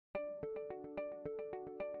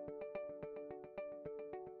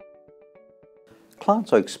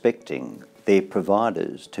Clients are expecting their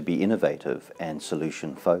providers to be innovative and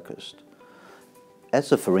solution focused.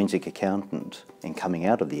 As a forensic accountant and coming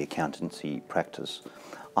out of the accountancy practice,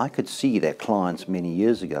 I could see that clients many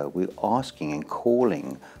years ago were asking and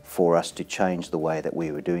calling for us to change the way that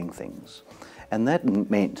we were doing things. And that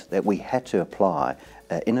meant that we had to apply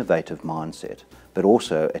an innovative mindset, but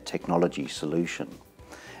also a technology solution.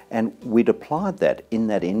 And we'd applied that in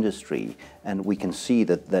that industry, and we can see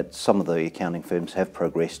that some of the accounting firms have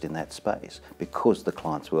progressed in that space because the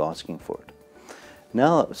clients were asking for it.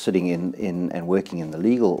 Now, sitting in and working in the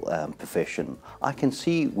legal profession, I can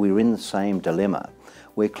see we're in the same dilemma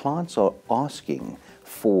where clients are asking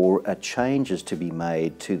for changes to be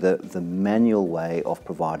made to the manual way of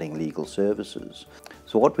providing legal services.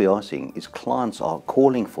 So what we are seeing is clients are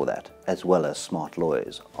calling for that, as well as smart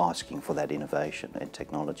lawyers asking for that innovation and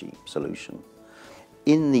technology solution.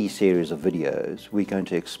 In these series of videos, we're going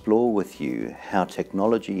to explore with you how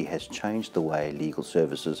technology has changed the way legal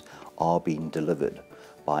services are being delivered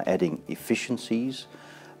by adding efficiencies,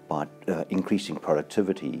 by increasing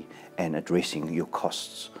productivity and addressing your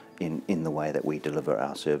costs in the way that we deliver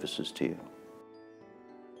our services to you.